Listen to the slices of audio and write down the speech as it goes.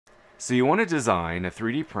So you want to design a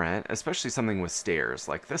 3D print, especially something with stairs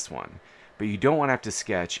like this one, but you don't want to have to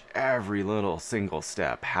sketch every little single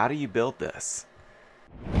step. How do you build this?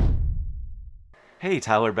 Hey,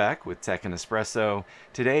 Tyler Beck with Tech and Espresso.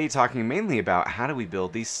 Today talking mainly about how do we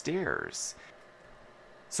build these stairs.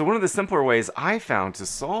 So one of the simpler ways I found to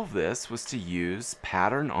solve this was to use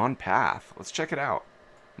pattern on path. Let's check it out.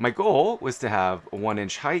 My goal was to have a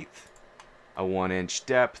 1-inch height, a 1-inch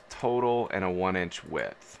depth total, and a 1-inch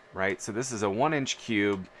width, right? So this is a 1-inch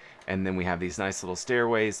cube, and then we have these nice little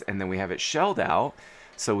stairways, and then we have it shelled out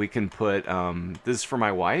so we can put, this is for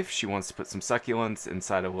my wife. She wants to put some succulents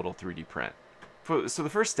inside a little 3D print. So the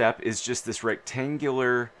first step is just this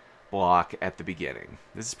rectangular block at the beginning.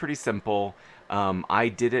 This is pretty simple. I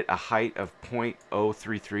did it a height of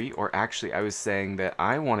 0.033, or actually I was saying that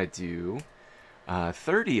I want to do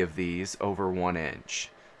 30 of these over 1 inch.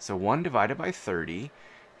 So 1 divided by 30,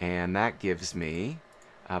 and that gives me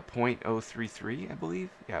 0.033, I believe.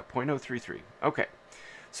 Yeah, 0.033. Okay,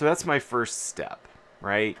 so that's my first step,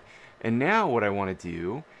 right? And now what I want to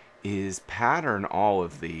do is pattern all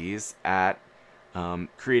of these at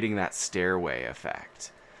creating that stairway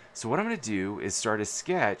effect. So what I'm going to do is start a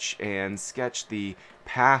sketch and sketch the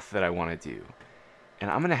path that I want to do. And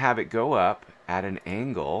I'm going to have it go up at an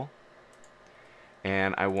angle,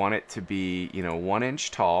 and I want it to be, 1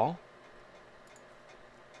 inch tall.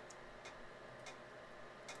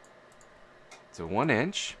 So 1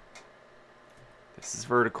 inch. This is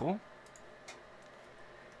vertical.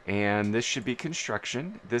 And this should be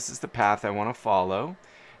construction. This is the path I want to follow.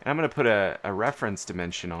 And I'm going to put a reference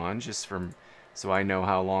dimension on just so I know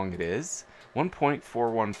how long it is.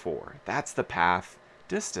 1.414. That's the path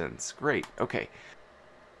distance. Great. Okay.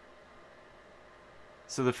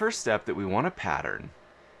 So the first step that we want to pattern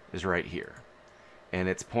is right here. And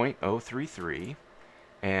it's 0.033.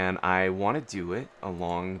 And I want to do it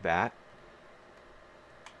along that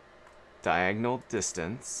diagonal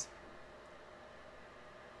distance.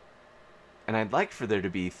 And I'd like for there to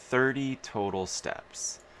be 30 total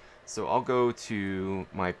steps. So I'll go to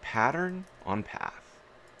my pattern on path.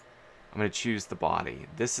 I'm going to choose the body.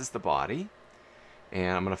 This is the body.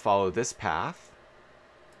 And I'm going to follow this path.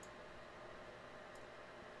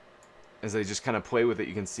 As I just kind of play with it,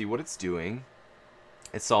 you can see what it's doing.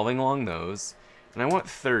 It's solving along those. And I want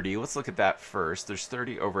 30. Let's look at that first. There's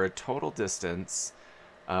 30 over a total distance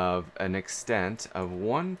of an extent of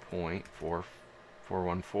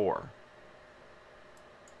 1.4414.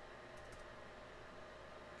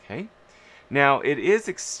 Okay. Now it is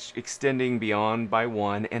extending beyond by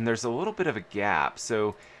 1, and there's a little bit of a gap.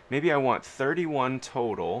 So maybe I want 31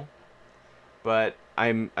 total, but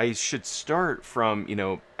I should start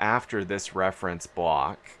from, after this reference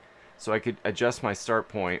block. So I could adjust my start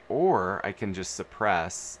point, or I can just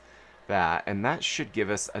suppress that, and that should give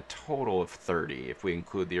us a total of 30 if we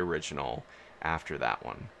include the original after that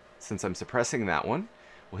one. Since I'm suppressing that one,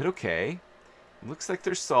 we'll hit OK. Looks like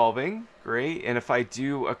they're solving. Great. And if I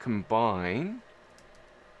do a combine,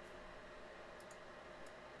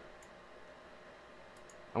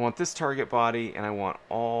 I want this target body, and I want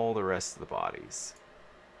all the rest of the bodies.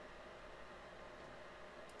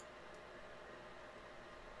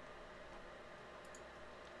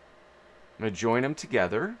 I'm going to join them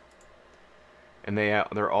together, and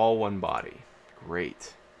they're all one body.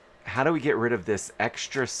 Great. How do we get rid of this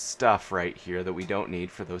extra stuff right here that we don't need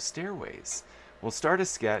for those stairways? We'll start a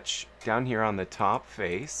sketch down here on the top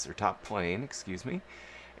face, or top plane, excuse me,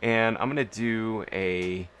 and I'm going to do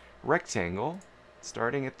a rectangle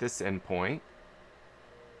starting at this endpoint.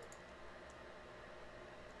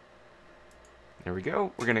 There we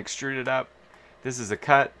go. We're going to extrude it up. This is a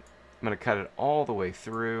cut. I'm going to cut it all the way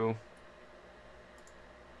through.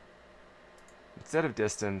 Instead of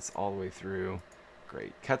distance, all the way through.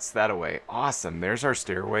 Great. Cuts that away. Awesome. There's our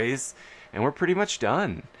stairways, and we're pretty much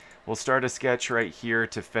done. We'll start a sketch right here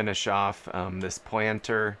to finish off this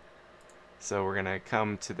planter. So we're going to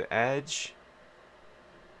come to the edge,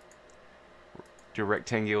 do a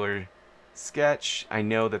rectangular sketch. I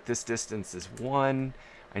know that this distance is 1.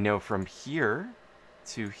 I know from here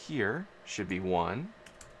to here should be 1.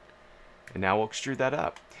 And now we'll extrude that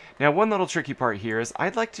up. Now one little tricky part here is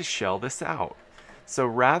I'd like to shell this out. So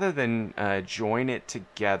rather than join it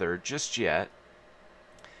together just yet,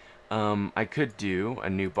 I could do a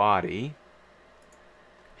new body,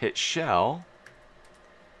 hit shell,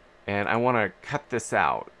 and I want to cut this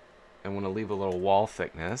out. I want to leave a little wall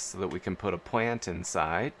thickness so that we can put a plant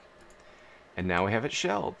inside. And now we have it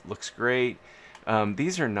shelled. Looks great.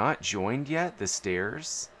 These are not joined yet, the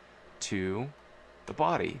stairs to the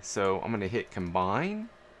body. So I'm going to hit combine,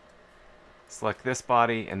 Select this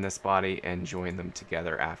body and join them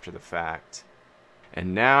together after the fact.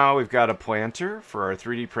 And now we've got a planter for our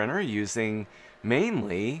 3D printer using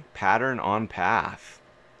mainly pattern on path.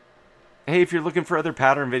 Hey, if you're looking for other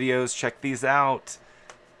pattern videos, check these out.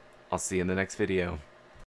 I'll see you in the next video.